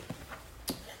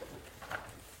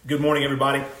Good morning,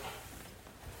 everybody.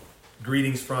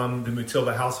 Greetings from the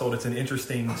Mutilva household. It's an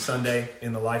interesting Sunday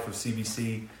in the life of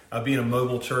CBC. Being a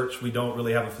mobile church, we don't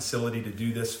really have a facility to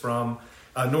do this from,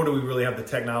 nor do we really have the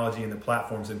technology and the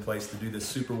platforms in place to do this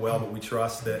super well, but we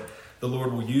trust that the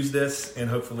Lord will use this and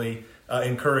hopefully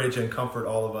encourage and comfort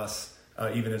all of us,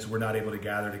 even as we're not able to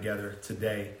gather together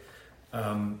today.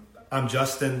 I'm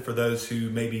Justin, for those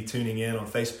who may be tuning in on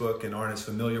Facebook and aren't as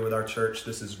familiar with our church.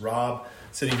 This is Rob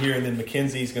sitting here, and then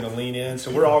Mackenzie's going to lean in. So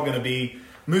we're all going to be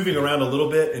moving around a little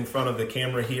bit in front of the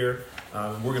camera here.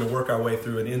 We're going to work our way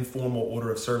through an informal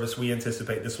order of service. We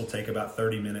anticipate this will take about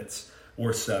 30 minutes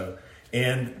or so.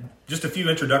 And just a few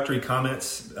introductory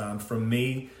comments from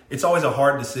me. It's always a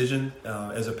hard decision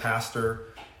as a pastor,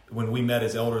 when we met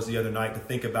as elders the other night, to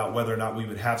think about whether or not we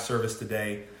would have service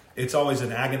today. It's always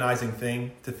an agonizing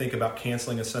thing to think about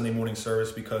canceling a Sunday morning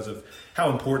service because of how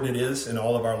important it is in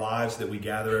all of our lives that we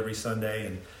gather every Sunday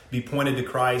and be pointed to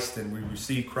Christ, and we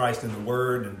receive Christ in the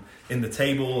Word and in the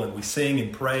table, and we sing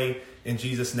and pray in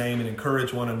Jesus' name and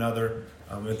encourage one another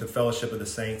with the fellowship of the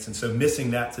saints. And so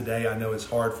missing that today, I know, is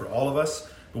hard for all of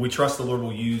us, but we trust the Lord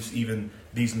will use even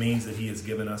these means that He has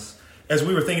given us. As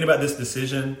we were thinking about this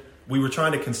decision, we were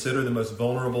trying to consider the most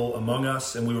vulnerable among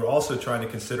us, and we were also trying to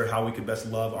consider how we could best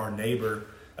love our neighbor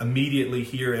immediately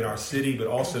here in our city, but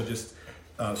also just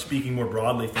speaking more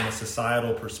broadly from a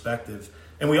societal perspective.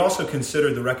 And we also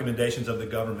considered the recommendations of the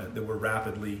government that were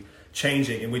rapidly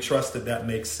changing, and we trust that that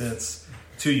makes sense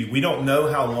to you. We don't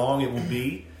know how long it will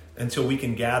be until we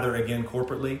can gather again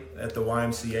corporately at the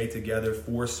YMCA together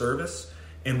for service.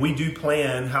 And we do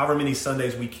plan, however many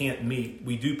Sundays we can't meet,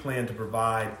 we do plan to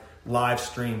provide live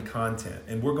stream content.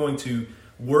 And we're going to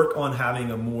work on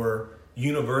having a more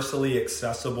universally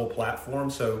accessible platform.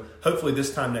 So hopefully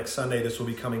this time next Sunday, this will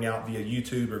be coming out via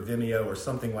YouTube or Vimeo or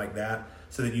something like that,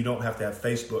 so that you don't have to have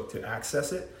Facebook to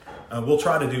access it. We'll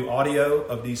try to do audio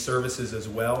of these services as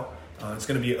well. It's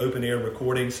going to be an open air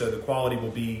recording, so the quality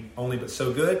will be only but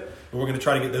so good. But we're going to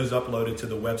try to get those uploaded to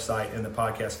the website and the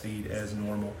podcast feed as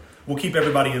normal. We'll keep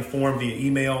everybody informed via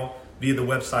email, via the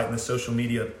website and the social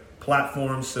media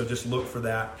platforms, so just look for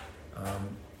that.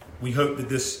 We hope that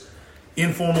this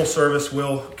informal service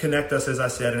will connect us, as I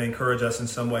said, and encourage us in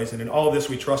some ways. And in all of this,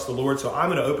 we trust the Lord. So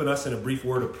I'm going to open us in a brief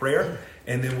word of prayer,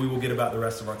 and then we will get about the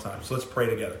rest of our time. So let's pray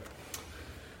together.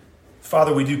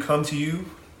 Father, we do come to you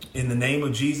in the name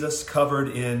of Jesus, covered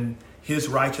in His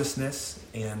righteousness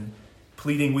and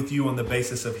pleading with you on the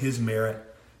basis of His merit.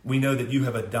 We know that you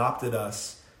have adopted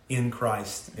us in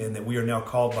Christ, and that we are now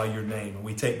called by your name, and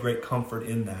we take great comfort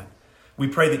in that. We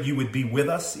pray that you would be with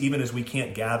us even as we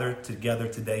can't gather together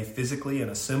today physically and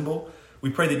assemble. We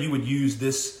pray that you would use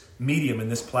this medium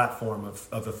and this platform of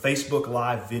a Facebook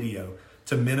Live video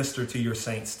to minister to your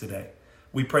saints today.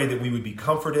 We pray that we would be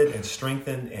comforted and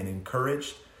strengthened and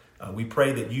encouraged. We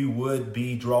pray that you would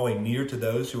be drawing near to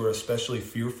those who are especially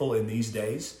fearful in these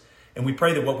days. And we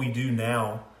pray that what we do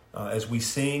now, as we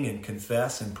sing and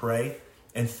confess and pray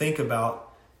and think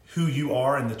about who you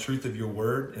are and the truth of your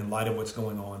word in light of what's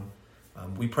going on,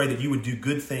 we pray that you would do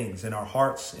good things in our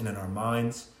hearts and in our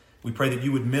minds. We pray that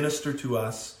you would minister to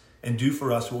us and do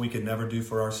for us what we could never do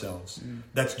for ourselves.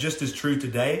 That's just as true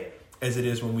today as it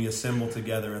is when we assemble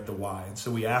together at the Y. And so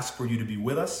we ask for you to be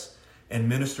with us and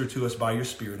minister to us by your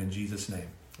Spirit in Jesus' name.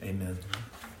 Amen.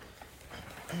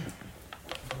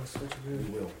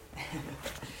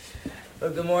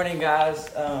 Well, good morning,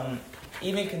 guys.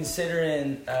 Even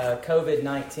considering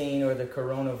COVID-19 or the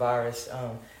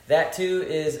coronavirus, that too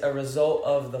is a result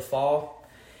of the fall.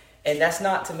 And that's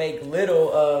not to make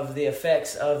little of the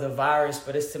effects of the virus,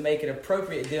 but it's to make an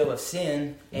appropriate deal of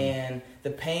sin and the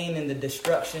pain and the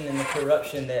destruction and the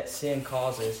corruption that sin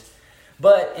causes.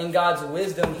 But in God's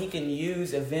wisdom, He can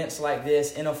use events like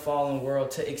this in a fallen world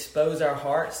to expose our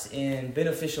hearts in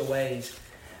beneficial ways.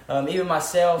 Even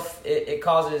myself, it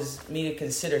causes me to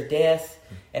consider death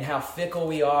and how fickle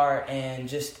we are, and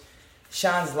just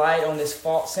shines light on this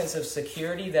false sense of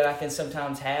security that I can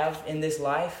sometimes have in this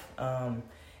life. And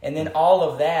then all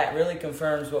of that really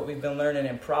confirms what we've been learning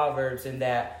in Proverbs, in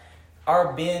that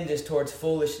our bend is towards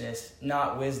foolishness,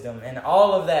 not wisdom. And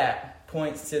all of that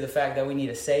points to the fact that we need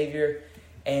a Savior,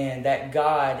 and that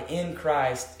God in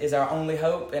Christ is our only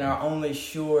hope and our only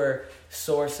sure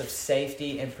source of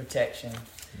safety and protection.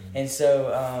 And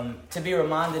so to be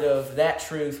reminded of that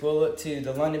truth, we'll look to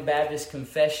the London Baptist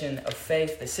Confession of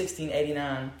Faith, the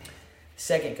 1689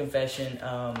 Second Confession,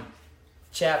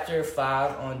 chapter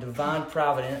 5 on divine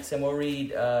providence, and we'll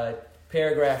read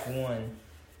paragraph 1.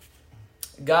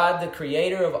 God, the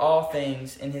creator of all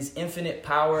things, in his infinite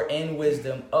power and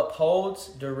wisdom, upholds,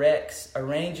 directs,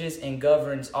 arranges, and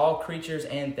governs all creatures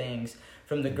and things,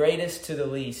 from the greatest to the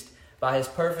least, by his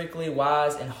perfectly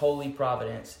wise and holy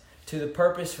providence, to the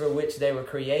purpose for which they were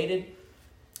created.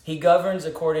 He governs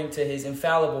according to his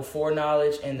infallible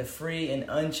foreknowledge and the free and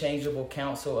unchangeable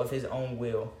counsel of his own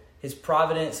will. His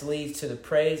providence leads to the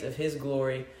praise of his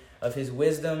glory, of his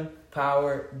wisdom,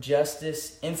 power,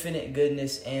 justice, infinite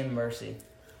goodness, and mercy.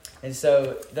 And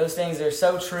so those things are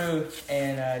so true.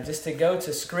 And just to go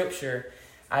to Scripture,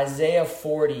 Isaiah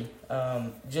 40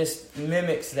 just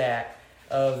mimics that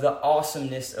of the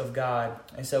awesomeness of God.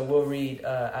 And so we'll read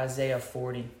Isaiah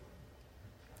 40.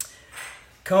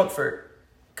 Comfort,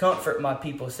 comfort my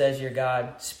people, says your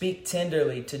God. Speak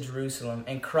tenderly to Jerusalem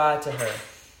and cry to her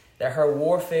that her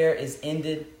warfare is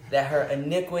ended, that her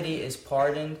iniquity is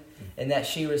pardoned, and that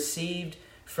she received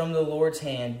from the Lord's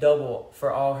hand double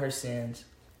for all her sins.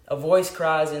 A voice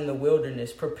cries in the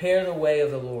wilderness, prepare the way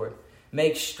of the Lord.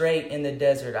 Make straight in the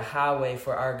desert a highway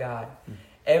for our God.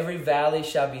 Every valley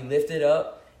shall be lifted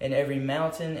up, and every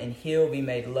mountain and hill be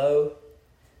made low.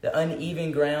 The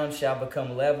uneven ground shall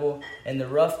become level, and the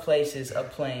rough places a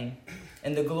plain.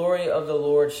 And the glory of the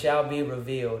Lord shall be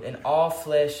revealed, and all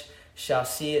flesh shall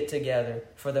see it together,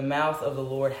 for the mouth of the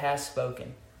Lord has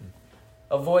spoken.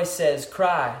 A voice says,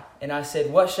 cry. And I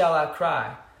said, what shall I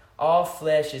cry? All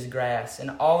flesh is grass, and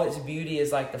all its beauty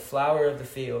is like the flower of the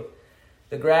field.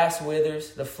 The grass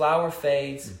withers, the flower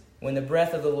fades, when the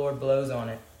breath of the Lord blows on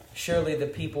it. Surely the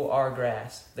people are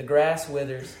grass. The grass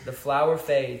withers, the flower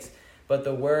fades, but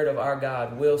the word of our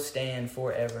God will stand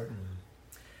forever.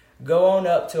 Go on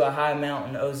up to a high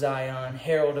mountain, O Zion,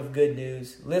 herald of good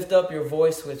news. Lift up your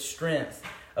voice with strength,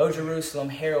 O Jerusalem,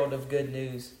 herald of good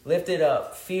news. Lift it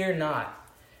up, fear not.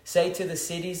 Say to the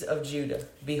cities of Judah,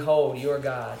 behold your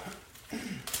God.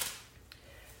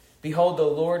 Behold, the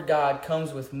Lord God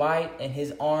comes with might, and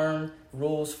his arm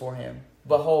rules for him.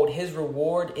 Behold, his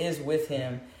reward is with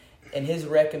him, and his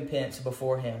recompense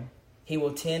before him. He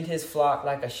will tend his flock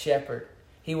like a shepherd.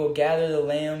 He will gather the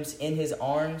lambs in his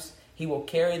arms. He will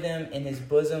carry them in his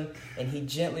bosom, and he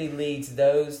gently leads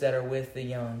those that are with the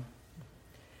young.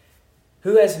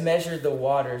 Who has measured the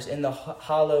waters in the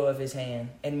hollow of his hand,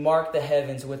 and marked the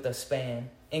heavens with a span,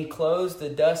 enclosed the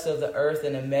dust of the earth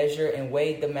in a measure, and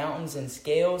weighed the mountains in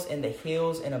scales and the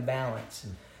hills in a balance?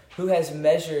 Who has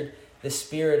measured the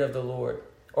Spirit of the Lord?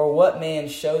 Or what man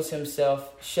shows him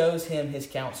his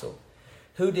counsel?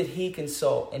 Who did he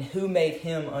consult, and who made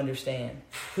him understand?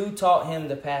 Who taught him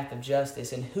the path of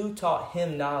justice, and who taught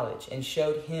him knowledge, and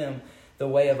showed him the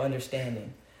way of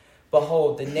understanding?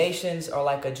 Behold, the nations are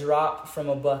like a drop from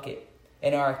a bucket,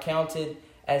 and are accounted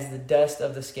as the dust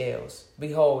of the scales.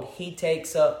 Behold, he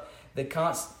takes up the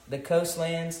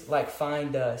coastlands like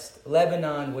fine dust.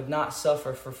 Lebanon would not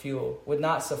suffice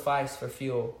for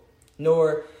fuel,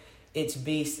 nor its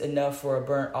beasts enough for a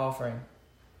burnt offering.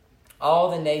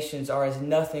 All the nations are as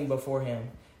nothing before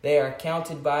him. They are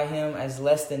counted by him as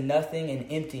less than nothing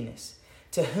and emptiness.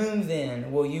 To whom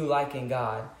then will you liken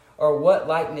God? Or what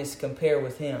likeness compare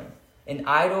with him? An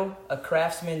idol, a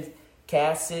craftsman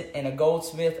casts it, and a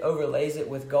goldsmith overlays it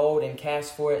with gold and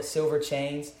casts for it silver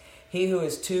chains. He who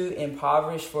is too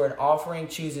impoverished for an offering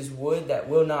chooses wood that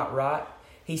will not rot.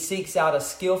 He seeks out a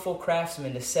skillful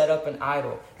craftsman to set up an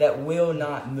idol that will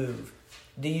not move.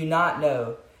 Do you not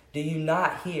know? Do you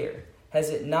not hear? Has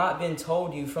it not been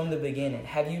told you from the beginning?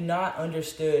 Have you not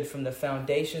understood from the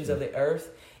foundations of the earth?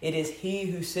 It is he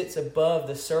who sits above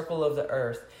the circle of the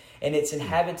earth, and its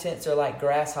inhabitants are like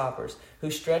grasshoppers,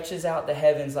 who stretches out the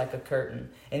heavens like a curtain,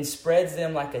 and spreads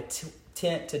them like a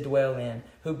tent to dwell in,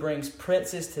 who brings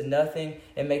princes to nothing,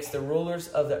 and makes the rulers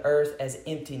of the earth as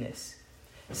emptiness.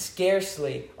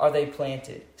 Scarcely are they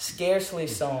planted, scarcely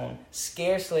sown,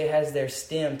 scarcely has their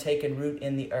stem taken root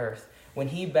in the earth. When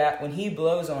he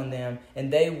blows on them,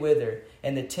 and they wither,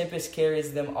 and the tempest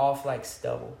carries them off like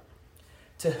stubble.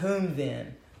 To whom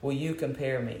then will you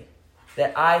compare me,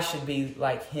 that I should be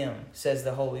like him, says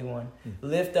the Holy One?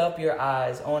 Lift up your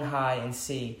eyes on high and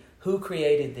see, who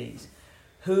created these?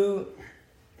 Who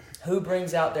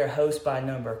brings out their host by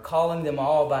number, calling them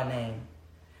all by name?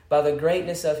 By the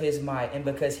greatness of his might, and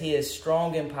because he is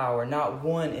strong in power, not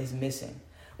one is missing.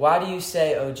 Why do you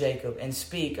say, O Jacob, and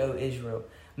speak, O Israel?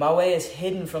 My way is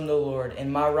hidden from the Lord,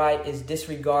 and my right is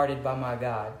disregarded by my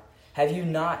God. Have you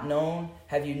not known?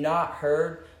 Have you not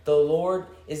heard? The Lord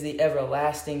is the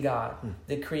everlasting God,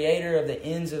 the creator of the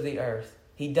ends of the earth.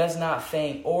 He does not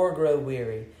faint or grow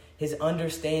weary. His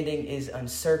understanding is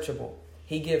unsearchable.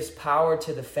 He gives power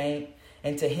to the faint,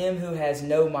 and to him who has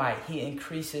no might, he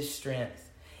increases strength.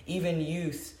 Even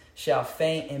youths shall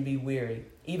faint and be weary.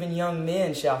 Even young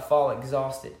men shall fall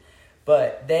exhausted.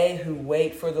 But they who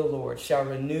wait for the Lord shall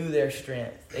renew their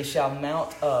strength. They shall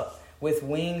mount up with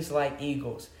wings like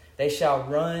eagles. They shall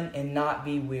run and not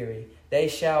be weary. They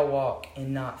shall walk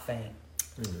and not faint.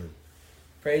 Mm-hmm.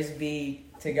 Praise be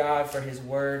to God for His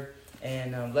word.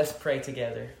 And let's pray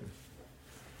together.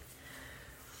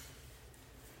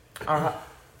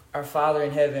 Our Father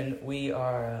in heaven,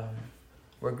 we're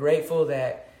grateful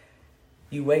that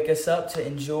you wake us up to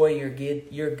enjoy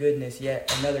your goodness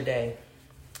yet another day.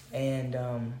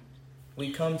 And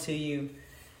we come to you,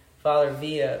 Father,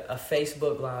 via a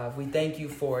Facebook Live. We thank you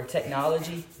for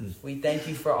technology. We thank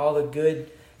you for all the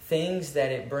good things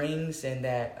that it brings and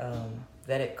that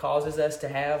it causes us to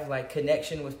have, like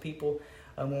connection with people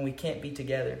when we can't be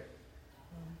together.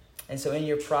 And so in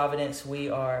your providence,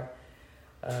 we're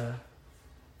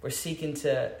seeking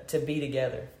to be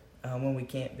together when we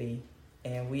can't be.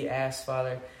 And we ask,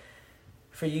 Father,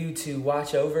 for you to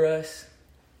watch over us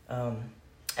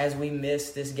as we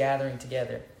miss this gathering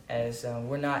together, as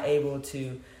we're not able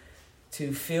to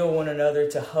feel one another,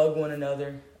 to hug one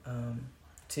another,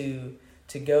 to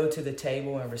go to the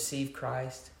table and receive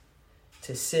Christ,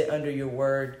 to sit under your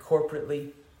word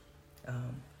corporately.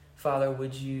 Father,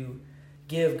 would you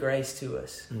give grace to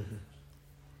us? Mm-hmm.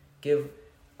 Give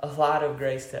a lot of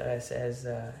grace to us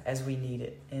as we need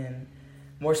it. And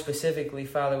more specifically,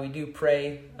 Father, we do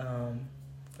pray.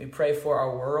 We pray for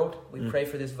our world. We pray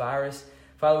for this virus.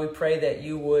 Father, we pray that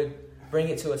you would bring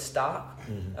it to a stop.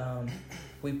 Mm-hmm.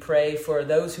 We pray for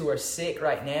those who are sick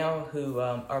right now, who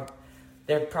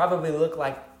they probably look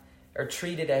like are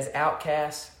treated as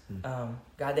outcasts. Mm-hmm.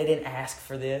 God, they didn't ask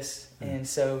for this. Mm-hmm. And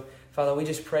so, Father, we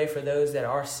just pray for those that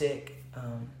are sick,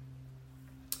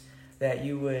 that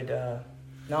you would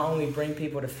not only bring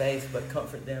people to faith, but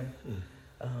comfort them.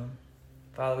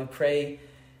 Father, we pray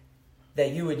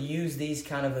that you would use these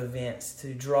kind of events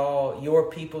to draw your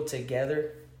people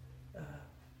together,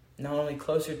 not only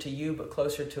closer to you, but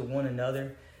closer to one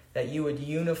another, that you would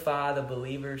unify the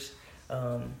believers,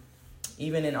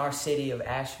 even in our city of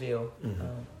Asheville,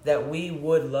 that we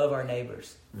would love our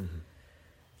neighbors. Mm-hmm.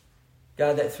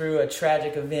 God, that through a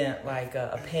tragic event like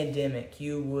a pandemic,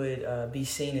 you would be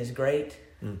seen as great.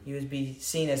 You would be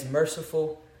seen as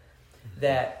merciful,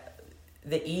 that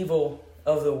the evil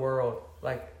of the world,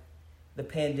 like the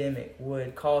pandemic,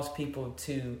 would cause people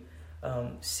to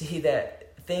see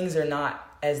that things are not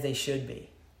as they should be.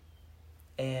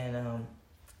 And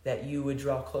that you would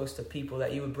draw close to people,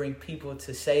 that you would bring people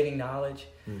to saving knowledge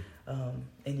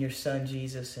in your Son,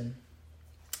 Jesus. And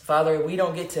Father, we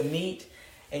don't get to meet,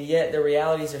 and yet the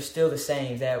realities are still the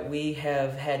same, that we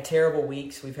have had terrible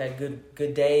weeks. We've had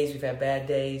good days. We've had bad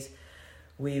days.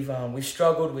 We've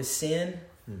struggled with sin.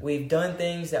 We've done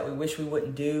things that we wish we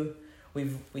wouldn't do.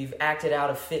 We've acted out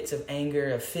of fits of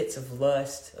anger, of fits of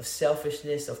lust, of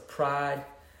selfishness, of pride,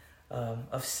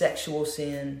 of sexual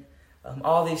sin.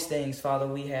 All these things, Father,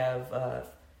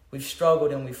 we've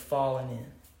struggled and we've fallen in.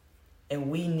 And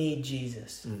we need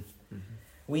Jesus. Mm-hmm.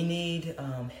 We need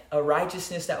a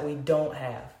righteousness that we don't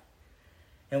have.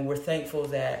 And we're thankful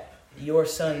that your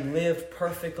Son lived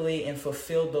perfectly and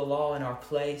fulfilled the law in our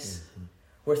place. Mm-hmm.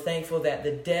 We're thankful that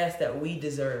the death that we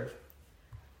deserve,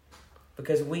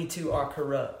 because we too are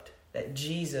corrupt, that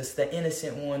Jesus, the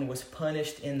innocent one, was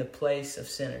punished in the place of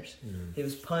sinners. Mm-hmm. He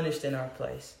was punished in our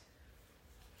place.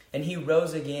 And he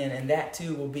rose again, and that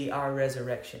too will be our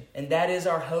resurrection. And that is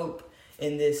our hope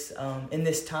in this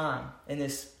time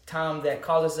that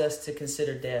causes us to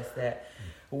consider death, that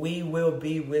we will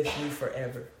be with you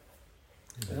forever.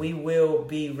 Amen. We will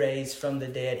be raised from the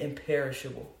dead,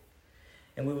 imperishable.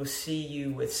 And we will see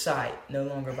you with sight, no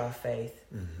longer by faith.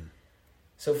 Mm-hmm.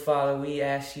 So, Father, we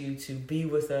ask you to be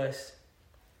with us,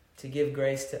 to give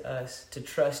grace to us, to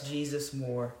trust Jesus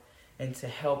more, and to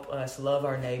help us love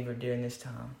our neighbor during this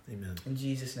time. Amen. In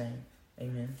Jesus' name,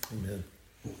 amen. Amen.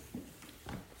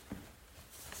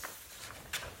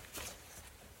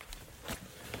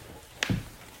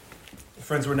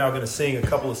 Friends, we're now going to sing a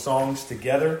couple of songs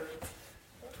together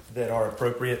that are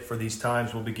appropriate for these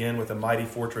times. We'll begin with A Mighty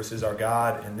Fortress Is Our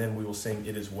God, and then we will sing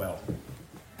It Is Well.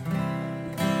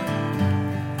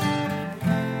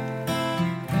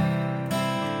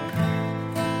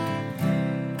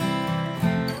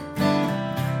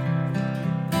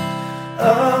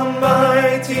 A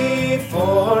mighty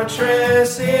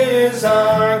fortress is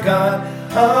our God,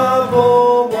 a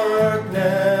bulwark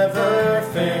never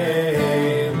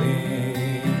failing.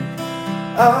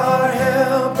 Our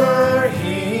helper,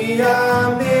 he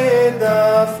amid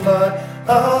the flood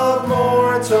of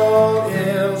mortal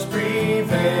ills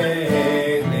prevailing.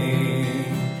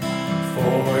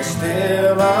 For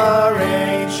still our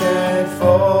ancient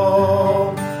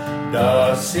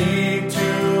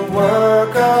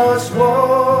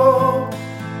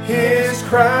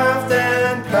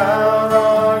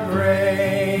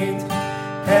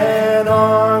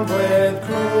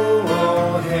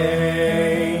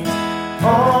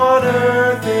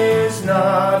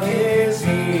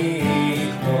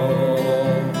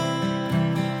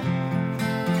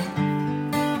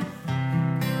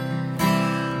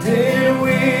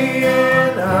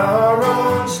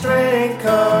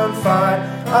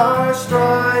our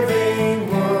striving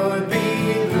would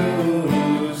be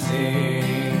losing.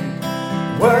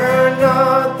 We're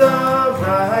not the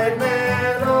right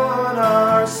man on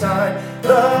our side,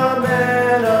 the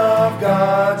man of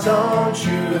God's own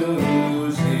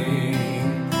choosing.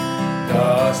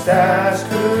 Dost ask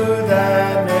who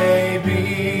that may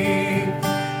be?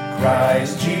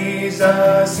 Christ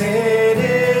Jesus, it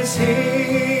is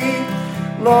He,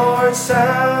 Lord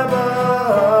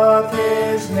Sabaoth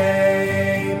His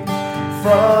name,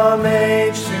 from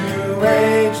age to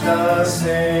age the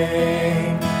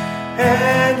same,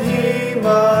 and He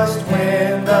must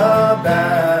win the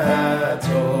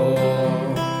battle.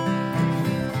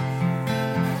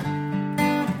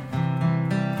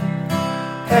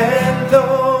 And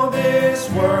though this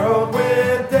world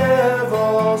with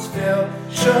devils filled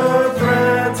should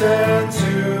threaten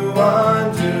to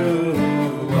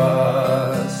undo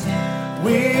us,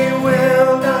 we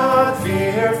will not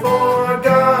fear, for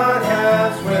God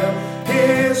hath willed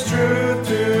His truth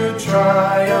to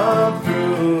triumph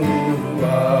through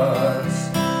us.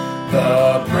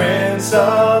 The Prince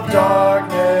of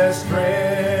Darkness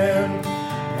grim,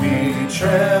 we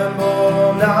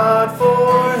tremble not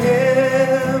for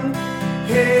Him.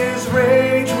 His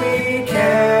rage we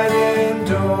can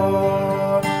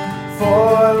endure,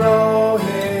 for lo,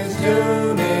 His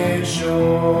doom is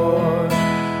sure.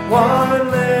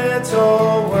 One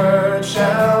little word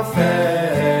shall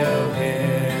fail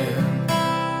Him.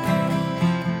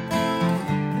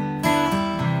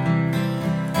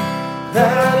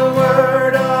 That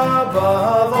word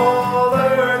above all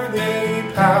earthly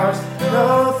powers,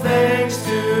 no thanks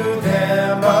to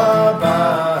them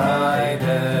abideth.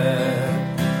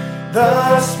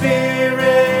 The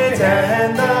Spirit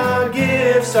and the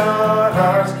gifts are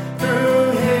ours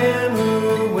through Him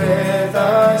who with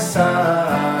us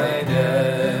sided.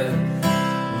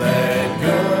 Let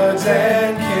goods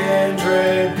and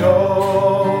kindred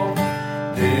go,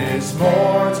 this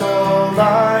mortal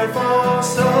life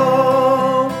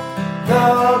also,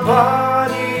 the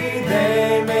body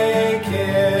they may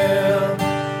kill,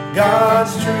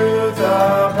 God's truth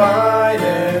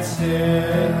abideth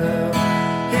still.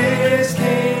 His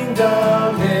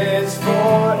kingdom is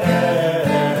forever.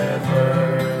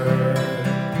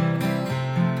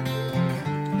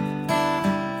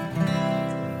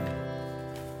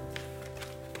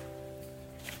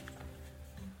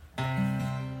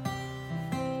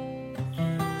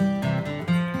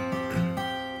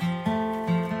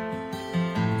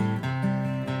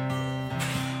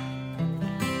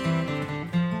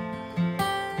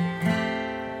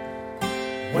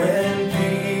 When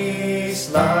peace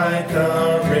like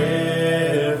a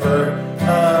river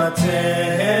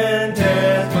attendeth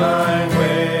my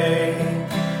way,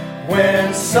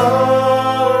 when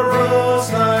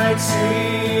sorrows like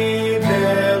sea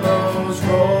billows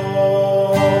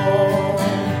roll,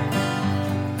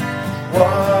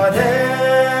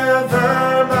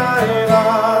 whatever my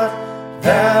lot,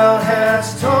 Thou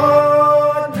hast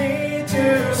taught me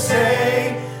to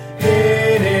say,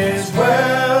 it is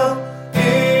well,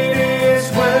 it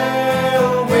is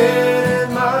well with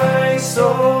my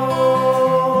soul.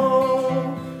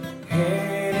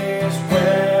 It is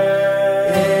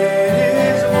well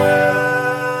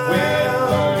with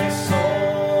my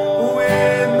soul.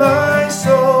 With my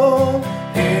soul.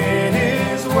 It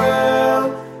is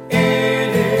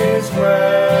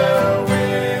well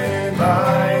with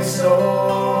my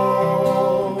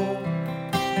soul.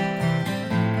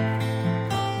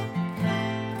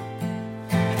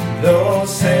 Though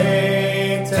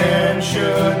Satan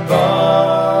should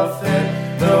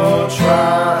buffet, though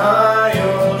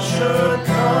trials should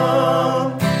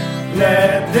come,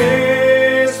 let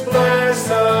this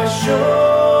blessed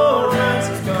assurance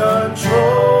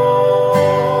control,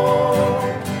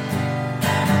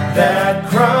 that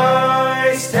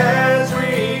Christ has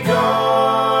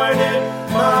regarded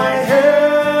my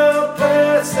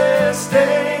helpless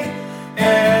estate,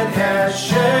 and has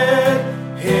shed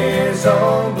His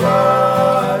own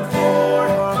blood for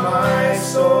my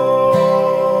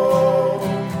soul.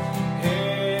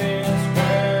 It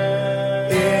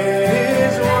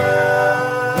is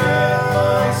well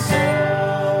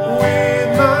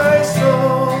with my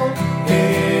soul.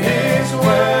 It is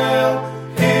well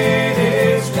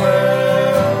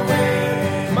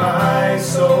with my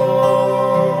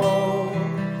soul.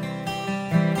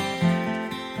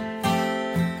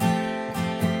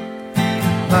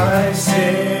 My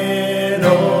sin,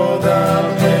 oh,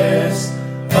 the bliss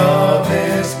of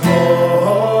this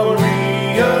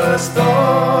glorious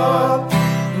thought.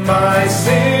 My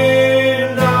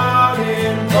sin, not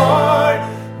in part,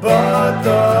 but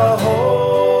the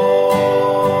whole,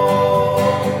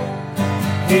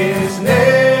 is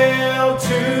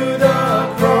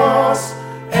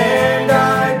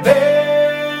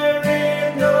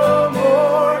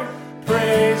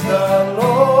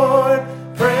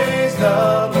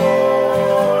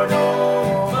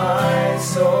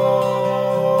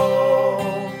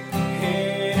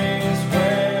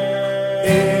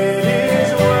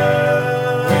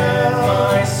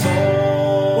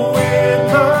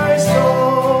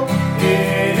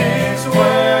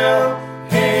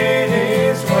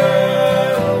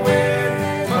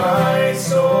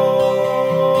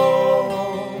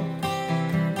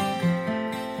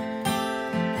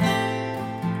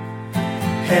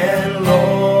And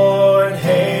Lord,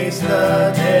 haste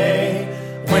the day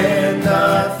when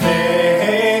the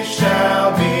face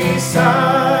shall be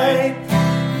sight.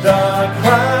 The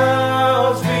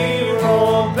clouds be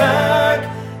rolled back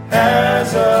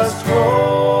as a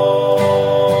scroll.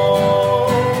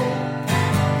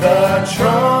 The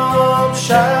trump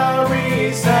shall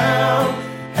resound,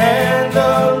 and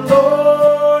the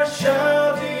Lord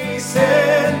shall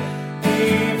descend.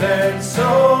 Even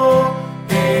so,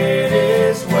 it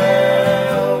is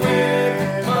well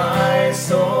with my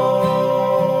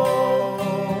soul.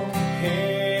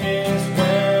 It is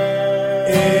well.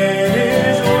 It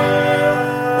is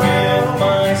well with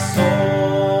my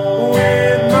soul.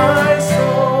 With my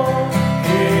soul.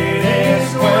 It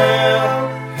is well.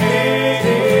 It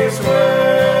is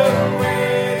well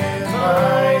with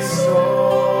my soul.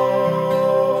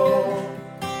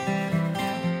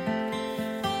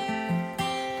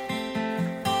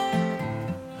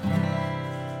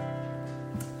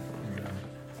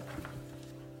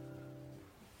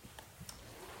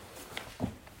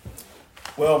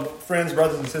 Well, friends,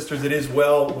 brothers and sisters, it is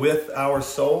well with our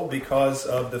soul because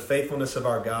of the faithfulness of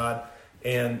our God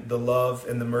and the love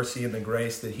and the mercy and the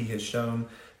grace that He has shown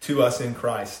to us in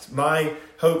Christ. My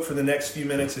hope for the next few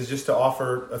minutes is just to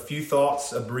offer a few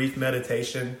thoughts, a brief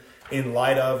meditation in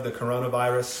light of the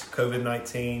coronavirus,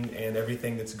 COVID-19, and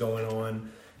everything that's going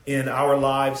on in our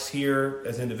lives here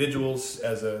as individuals,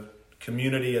 as a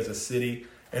community, as a city,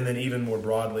 and then even more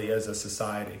broadly as a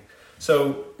society.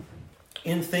 So,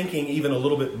 in thinking even a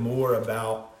little bit more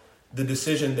about the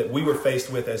decision that we were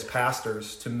faced with as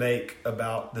pastors to make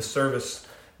about the service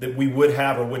that we would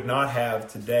have or would not have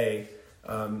today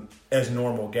as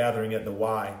normal gathering at the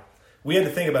Y, we had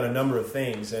to think about a number of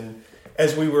things. And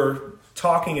as we were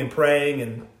talking and praying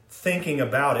and thinking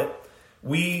about it,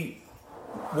 we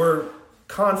were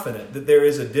confident that there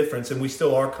is a difference, and we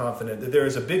still are confident that there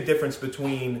is a big difference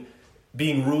between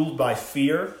being ruled by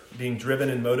fear, being driven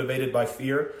and motivated by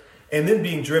fear, and then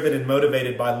being driven and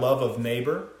motivated by love of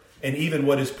neighbor and even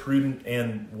what is prudent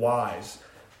and wise.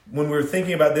 When we were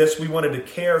thinking about this, we wanted to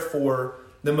care for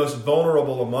the most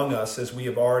vulnerable among us, as we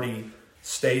have already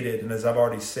stated and as I've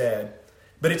already said.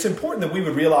 But it's important that we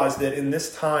would realize that in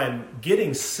this time,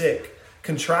 getting sick,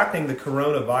 contracting the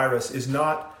coronavirus is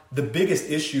not the biggest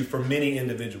issue for many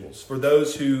individuals. For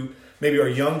those who maybe are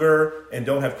younger and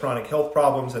don't have chronic health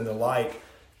problems and the like,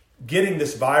 getting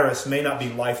this virus may not be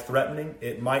life-threatening.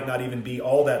 It might not even be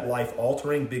all that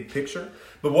life-altering, big picture.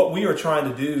 But what we are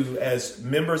trying to do as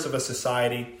members of a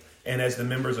society and as the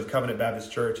members of Covenant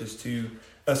Baptist Church is to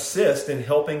assist in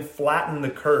helping flatten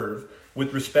the curve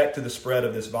with respect to the spread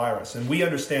of this virus. And we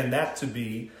understand that to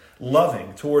be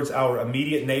loving towards our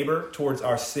immediate neighbor, towards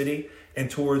our city, and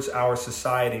towards our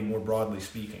society, more broadly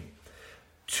speaking.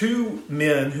 Two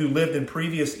men who lived in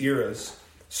previous eras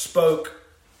spoke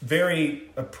very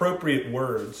appropriate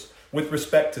words with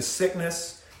respect to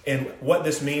sickness and what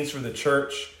this means for the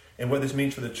church and what this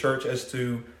means for the church as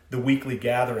to the weekly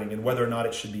gathering and whether or not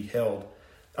it should be held.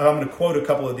 I'm going to quote a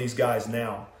couple of these guys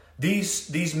now.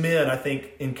 These men, I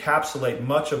think, encapsulate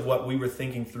much of what we were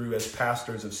thinking through as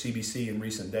pastors of CBC in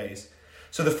recent days.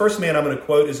 So the first man I'm going to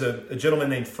quote is a gentleman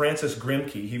named Francis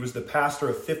Grimke. He was the pastor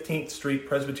of 15th Street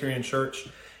Presbyterian Church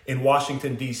in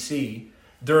Washington, D.C.,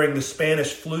 during the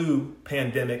Spanish flu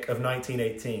pandemic of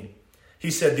 1918.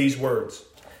 He said these words,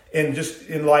 and just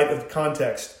in light of the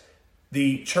context,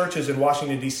 the churches in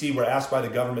Washington, D.C. were asked by the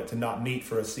government to not meet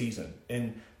for a season.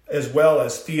 And as well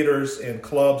as theaters and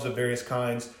clubs of various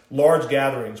kinds, large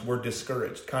gatherings were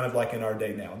discouraged, kind of like in our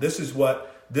day now. This is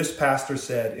what this pastor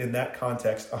said in that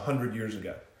context 100 years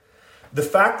ago. The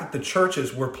fact that the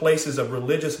churches were places of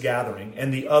religious gathering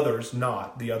and the others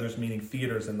not, the others meaning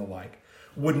theaters and the like,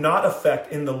 would not affect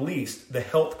in the least the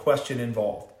health question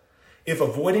involved. If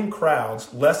avoiding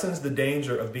crowds lessens the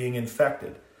danger of being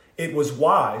infected, it was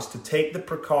wise to take the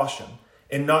precaution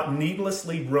and not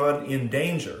needlessly run in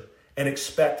danger and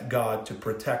expect God to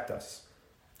protect us.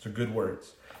 Those are good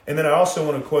words. And then I also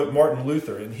want to quote Martin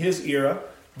Luther. In his era,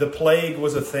 the plague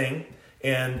was a thing,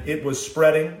 and it was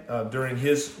spreading during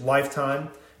his lifetime,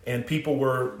 and people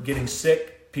were getting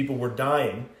sick, people were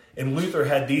dying. And Luther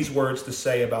had these words to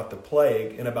say about the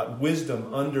plague and about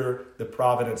wisdom under the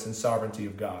providence and sovereignty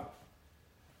of God.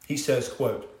 He says,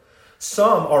 quote,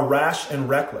 "Some are rash and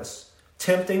reckless,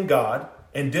 tempting God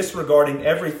and disregarding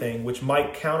everything which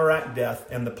might counteract death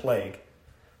and the plague.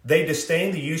 They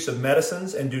disdain the use of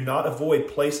medicines and do not avoid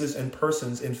places and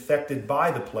persons infected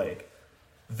by the plague.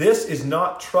 This is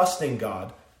not trusting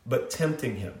God, but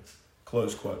tempting him."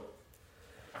 Close quote.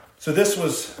 So this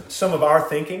was some of our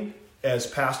thinking as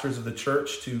pastors of the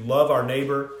church, to love our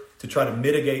neighbor, to try to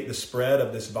mitigate the spread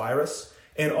of this virus.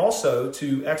 and also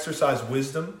to exercise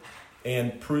wisdom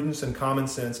and prudence and common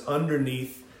sense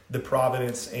underneath the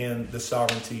providence and the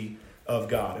sovereignty of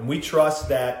God. And we trust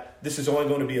that this is only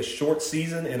going to be a short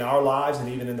season in our lives and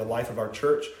even in the life of our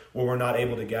church where we're not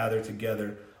able to gather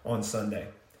together on Sunday.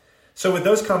 So with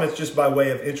those comments just by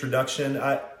way of introduction,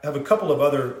 I have a couple of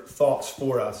other thoughts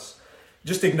for us.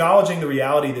 Just acknowledging the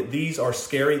reality that these are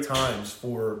scary times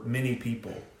for many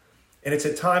people. And it's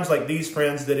at times like these,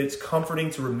 friends, that it's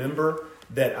comforting to remember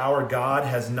that our God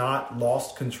has not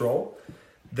lost control,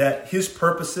 that his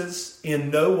purposes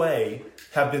in no way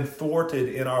have been thwarted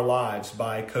in our lives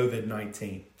by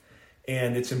COVID-19.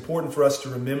 And it's important for us to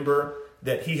remember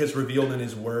that he has revealed in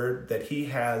his word that he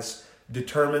has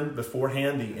determined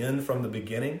beforehand the end from the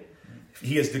beginning.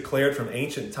 He has declared from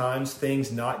ancient times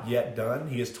things not yet done.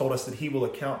 He has told us that he will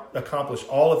accomplish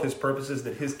all of his purposes,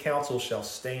 that his counsel shall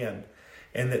stand,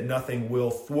 and that nothing will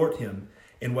thwart him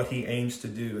in what he aims to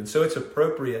do. And so it's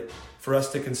appropriate for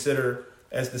us to consider,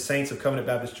 as the saints of Covenant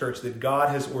Baptist Church, that God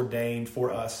has ordained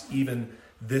for us even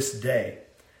this day.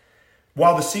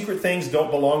 While the secret things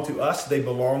don't belong to us, they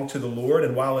belong to the Lord.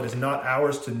 And while it is not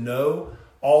ours to know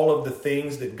all of the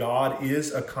things that God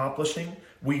is accomplishing,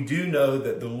 we do know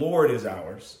that the Lord is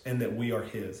ours and that we are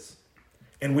his.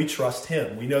 And we trust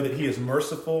him. We know that he is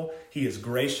merciful, he is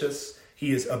gracious,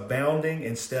 he is abounding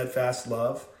in steadfast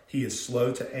love, he is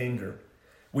slow to anger.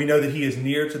 We know that he is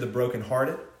near to the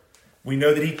brokenhearted. We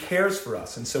know that he cares for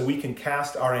us, and so we can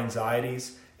cast our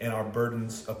anxieties and our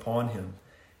burdens upon him.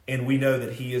 And we know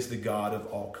that he is the God of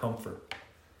all comfort.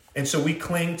 And so we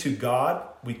cling to God,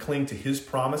 we cling to his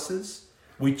promises,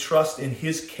 we trust in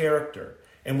his character,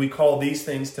 and we call these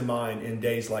things to mind in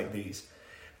days like these.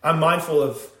 I'm mindful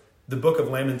of the book of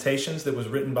Lamentations that was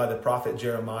written by the prophet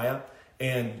Jeremiah.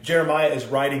 And Jeremiah is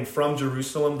writing from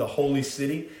Jerusalem, the holy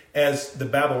city, as the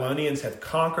Babylonians have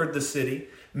conquered the city.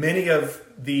 Many of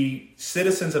the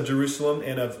citizens of Jerusalem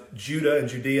and of Judah and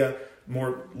Judea,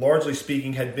 more largely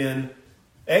speaking, had been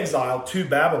exiled to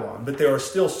Babylon. But there are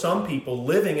still some people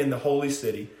living in the holy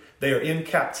city. They are in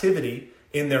captivity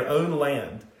in their own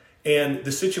land. And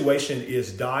the situation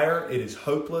is dire, it is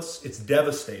hopeless, it's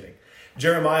devastating.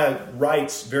 Jeremiah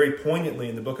writes very poignantly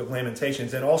in the book of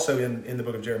Lamentations and also in the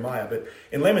book of Jeremiah. But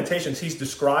in Lamentations, he's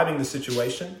describing the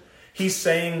situation. He's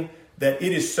saying that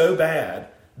it is so bad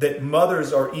that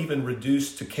mothers are even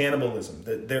reduced to cannibalism,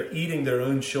 that they're eating their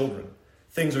own children.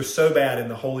 Things are so bad in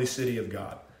the holy city of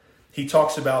God. He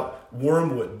talks about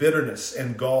wormwood, bitterness,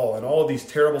 and gall, and all of these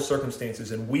terrible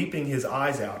circumstances, and weeping his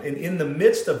eyes out. And in the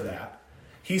midst of that,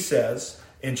 he says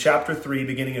in chapter 3,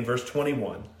 beginning in verse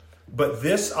 21, "But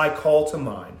this I call to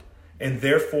mind, and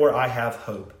therefore I have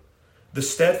hope. The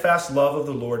steadfast love of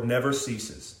the Lord never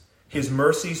ceases. His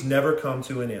mercies never come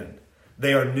to an end.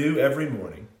 They are new every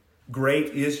morning. Great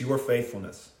is your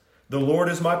faithfulness. The Lord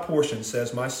is my portion,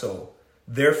 says my soul.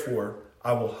 Therefore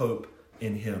I will hope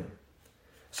in him."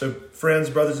 So friends,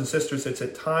 brothers and sisters, it's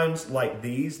at times like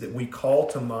these that we call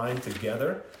to mind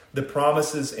together the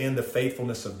promises and the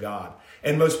faithfulness of God.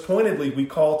 And most pointedly, we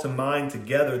call to mind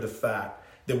together the fact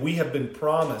that we have been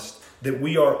promised that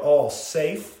we are all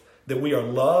safe, that we are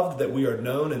loved, that we are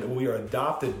known, and that we are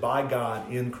adopted by God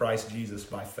in Christ Jesus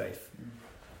by faith.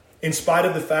 In spite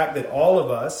of the fact that all of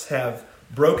us have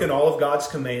broken all of God's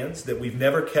commands, that we've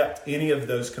never kept any of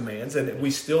those commands, and that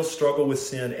we still struggle with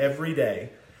sin every day,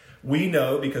 we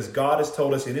know, because God has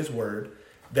told us in his word,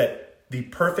 that the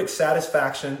perfect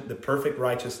satisfaction, the perfect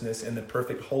righteousness, and the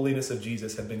perfect holiness of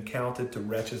Jesus have been counted to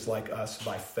wretches like us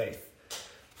by faith.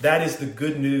 That is the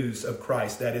good news of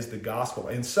Christ. That is the gospel.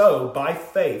 And so, by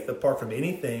faith, apart from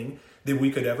anything that we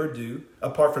could ever do,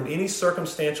 apart from any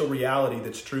circumstantial reality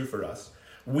that's true for us,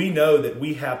 we know that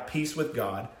we have peace with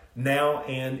God now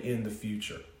and in the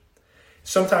future.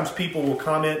 Sometimes people will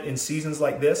comment in seasons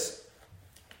like this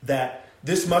that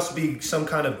this must be some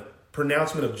kind of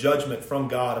pronouncement of judgment from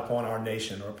God upon our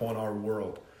nation or upon our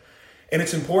world. And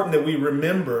it's important that we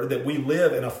remember that we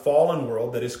live in a fallen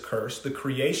world that is cursed. The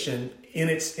creation in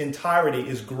its entirety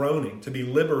is groaning to be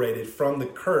liberated from the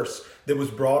curse that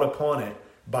was brought upon it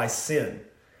by sin.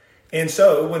 And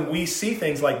so when we see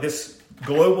things like this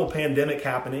global pandemic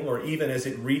happening, or even as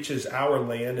it reaches our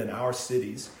land and our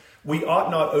cities, we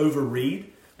ought not overread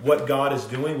what God is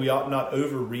doing. We ought not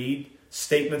overread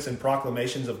statements and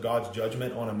proclamations of God's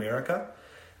judgment on America.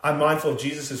 I'm mindful of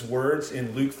Jesus' words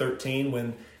in Luke 13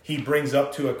 when he brings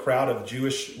up to a crowd of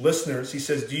Jewish listeners. He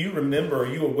says, "Do you remember, are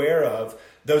you aware of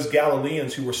those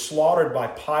Galileans who were slaughtered by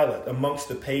Pilate amongst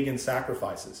the pagan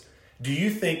sacrifices? Do you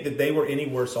think that they were any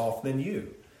worse off than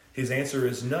you?" His answer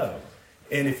is no.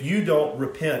 "And if you don't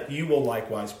repent, you will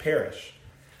likewise perish."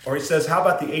 Or he says, how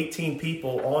about the 18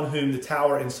 people on whom the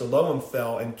tower in Siloam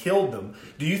fell and killed them?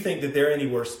 Do you think that they're any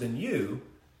worse than you?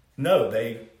 No,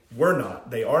 they were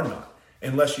not. They are not.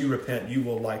 Unless you repent, you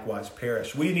will likewise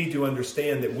perish. We need to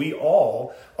understand that we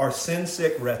all are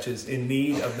sin-sick wretches in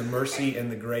need of the mercy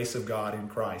and the grace of God in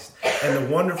Christ. And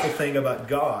the wonderful thing about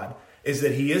God is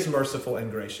that he is merciful and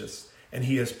gracious, and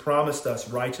he has promised us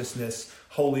righteousness,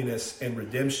 holiness, and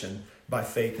redemption by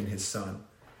faith in his Son.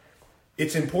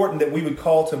 It's important that we would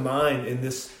call to mind in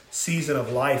this season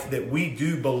of life that we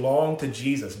do belong to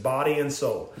Jesus, body and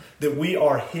soul, that we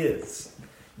are his,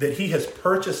 that he has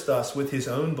purchased us with his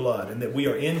own blood, and that we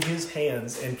are in his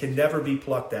hands and can never be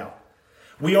plucked out.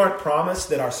 We aren't promised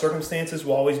that our circumstances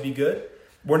will always be good.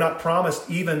 We're not promised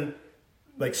even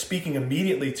like speaking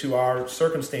immediately to our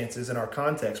circumstances and our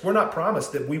context. We're not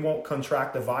promised that we won't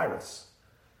contract a virus.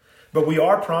 But we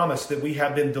are promised that we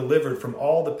have been delivered from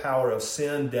all the power of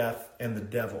sin, death, and the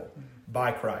devil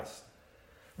by Christ.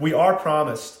 We are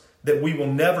promised that we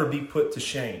will never be put to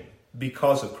shame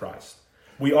because of Christ.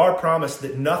 We are promised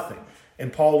that nothing,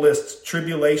 and Paul lists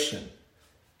tribulation,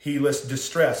 he lists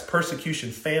distress,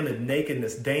 persecution, famine,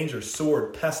 nakedness, danger,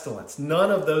 sword, pestilence.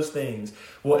 None of those things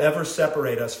will ever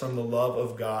separate us from the love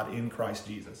of God in Christ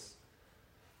Jesus.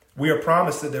 We are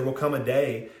promised that there will come a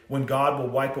day when God will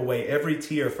wipe away every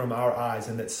tear from our eyes,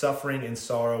 and that suffering and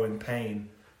sorrow and pain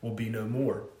will be no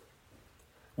more.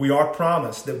 We are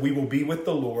promised that we will be with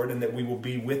the Lord and that we will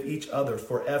be with each other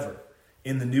forever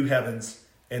in the new heavens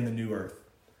and the new earth.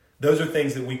 Those are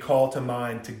things that we call to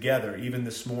mind together, even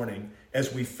this morning,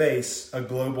 as we face a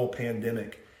global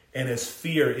pandemic and as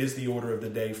fear is the order of the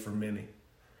day for many.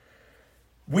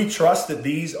 We trust that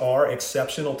these are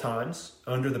exceptional times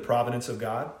under the providence of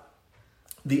God.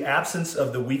 The absence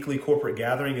of the weekly corporate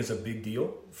gathering is a big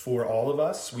deal for all of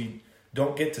us. We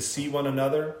don't get to see one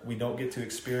another. We don't get to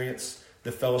experience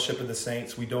the fellowship of the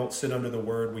saints. We don't sit under the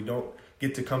word. We don't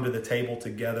get to come to the table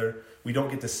together. We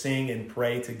don't get to sing and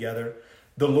pray together.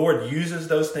 The Lord uses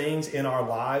those things in our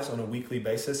lives on a weekly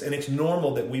basis, and it's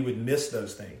normal that we would miss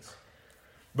those things.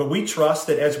 But we trust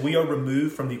that as we are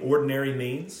removed from the ordinary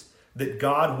means, that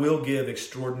God will give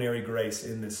extraordinary grace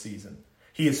in this season.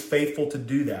 He is faithful to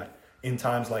do that in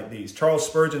times like these. Charles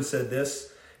Spurgeon said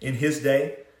this in his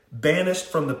day: banished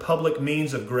from the public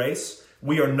means of grace,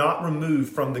 we are not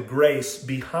removed from the grace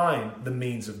behind the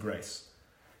means of grace.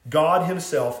 God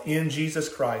himself in Jesus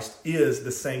Christ is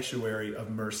the sanctuary of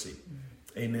mercy.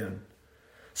 Amen.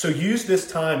 So use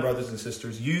this time, brothers and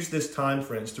sisters, use this time,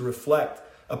 friends, to reflect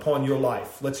upon your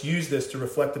life. Let's use this to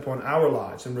reflect upon our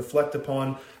lives and reflect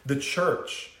upon the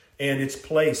church and its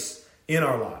place in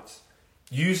our lives.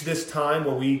 Use this time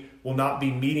where we will not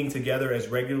be meeting together as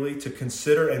regularly to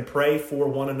consider and pray for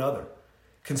one another.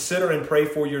 Consider and pray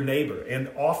for your neighbor and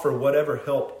offer whatever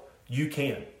help you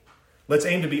can. Let's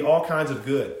aim to be all kinds of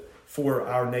good for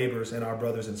our neighbors and our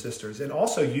brothers and sisters. And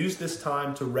also use this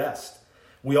time to rest.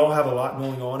 We all have a lot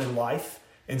going on in life,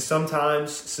 and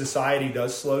sometimes society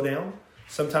does slow down.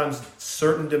 Sometimes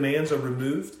certain demands are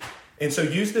removed. And so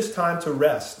use this time to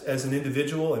rest as an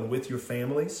individual and with your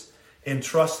families, and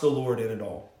trust the Lord in it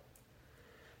all.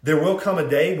 There will come a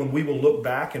day when we will look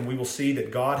back and we will see that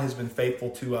God has been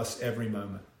faithful to us every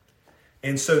moment.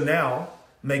 And so now,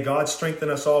 may God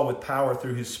strengthen us all with power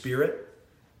through his Spirit,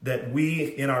 that we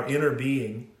in our inner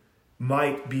being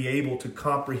might be able to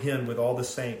comprehend with all the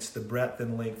saints the breadth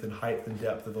and length and height and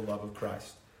depth of the love of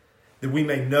Christ. That we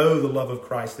may know the love of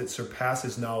Christ that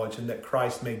surpasses knowledge, and that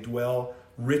Christ may dwell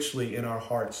richly in our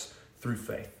hearts through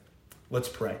faith. Let's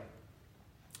pray.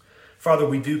 Father,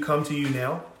 we do come to you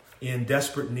now in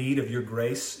desperate need of your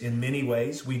grace in many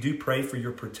ways. We do pray for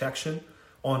your protection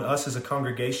on us as a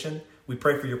congregation. We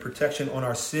pray for your protection on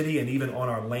our city and even on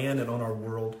our land and on our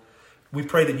world. We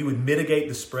pray that you would mitigate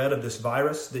the spread of this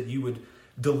virus, that you would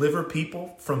deliver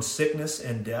people from sickness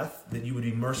and death, that you would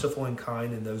be merciful and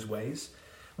kind in those ways.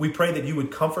 We pray that you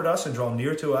would comfort us and draw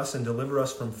near to us and deliver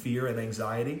us from fear and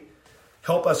anxiety.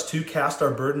 Help us to cast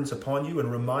our burdens upon you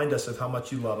and remind us of how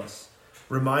much you love us.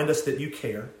 Remind us that you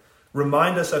care.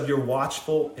 Remind us of your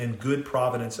watchful and good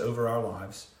providence over our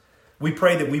lives. We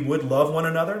pray that we would love one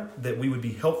another, that we would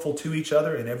be helpful to each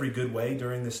other in every good way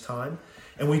during this time.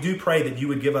 And we do pray that you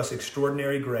would give us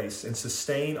extraordinary grace and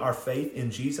sustain our faith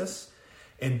in Jesus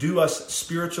and do us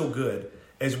spiritual good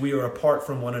as we are apart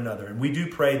from one another. And we do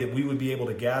pray that we would be able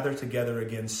to gather together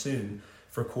again soon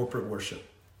for corporate worship.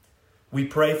 We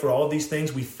pray for all these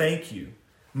things. We thank you,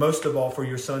 most of all, for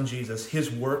your Son Jesus,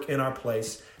 his work in our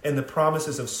place, and the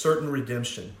promises of certain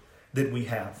redemption that we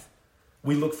have.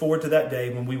 We look forward to that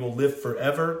day when we will live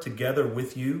forever together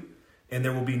with you, and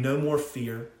there will be no more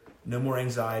fear, no more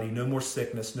anxiety, no more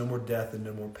sickness, no more death, and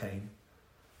no more pain.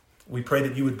 We pray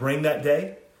that you would bring that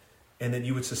day and that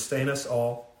you would sustain us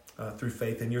all through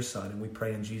faith in your Son. And we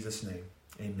pray in Jesus' name.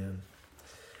 Amen.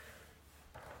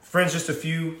 Friends, just a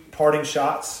few parting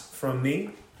shots from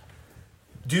me.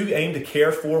 Do aim to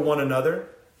care for one another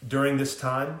during this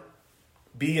time.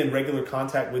 Be in regular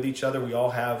contact with each other. We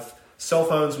all have cell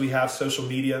phones. We have social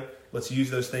media. Let's use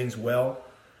those things well.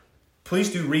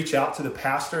 Please do reach out to the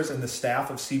pastors and the staff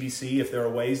of CBC if there are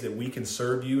ways that we can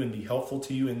serve you and be helpful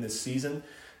to you in this season.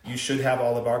 You should have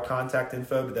all of our contact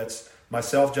info, but that's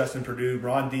myself, Justin Perdue,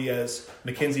 Ron Diaz,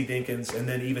 Mackenzie Dinkins, and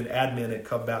then even admin at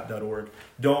covbap.org.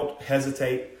 Don't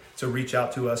hesitate to reach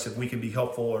out to us if we can be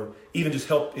helpful or even just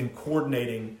help in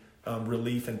coordinating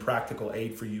relief and practical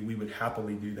aid for you. We would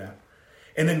happily do that.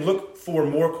 And then look for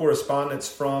more correspondence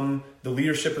from the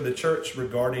leadership of the church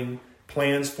regarding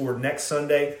plans for next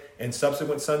Sunday and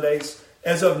subsequent Sundays.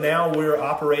 As of now, we're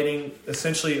operating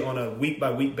essentially on a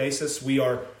week-by-week basis. We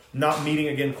are not meeting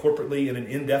again corporately in an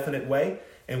indefinite way,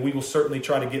 and we will certainly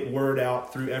try to get word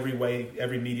out through every way,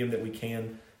 every medium that we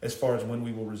can as far as when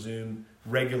we will resume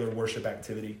regular worship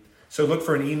activity. So look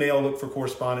for an email, look for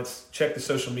correspondence, check the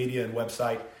social media and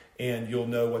website, and you'll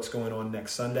know what's going on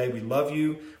next Sunday. We love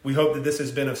you. We hope that this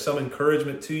has been of some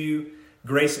encouragement to you.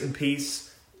 Grace and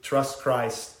peace. Trust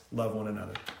Christ. Love one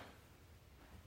another.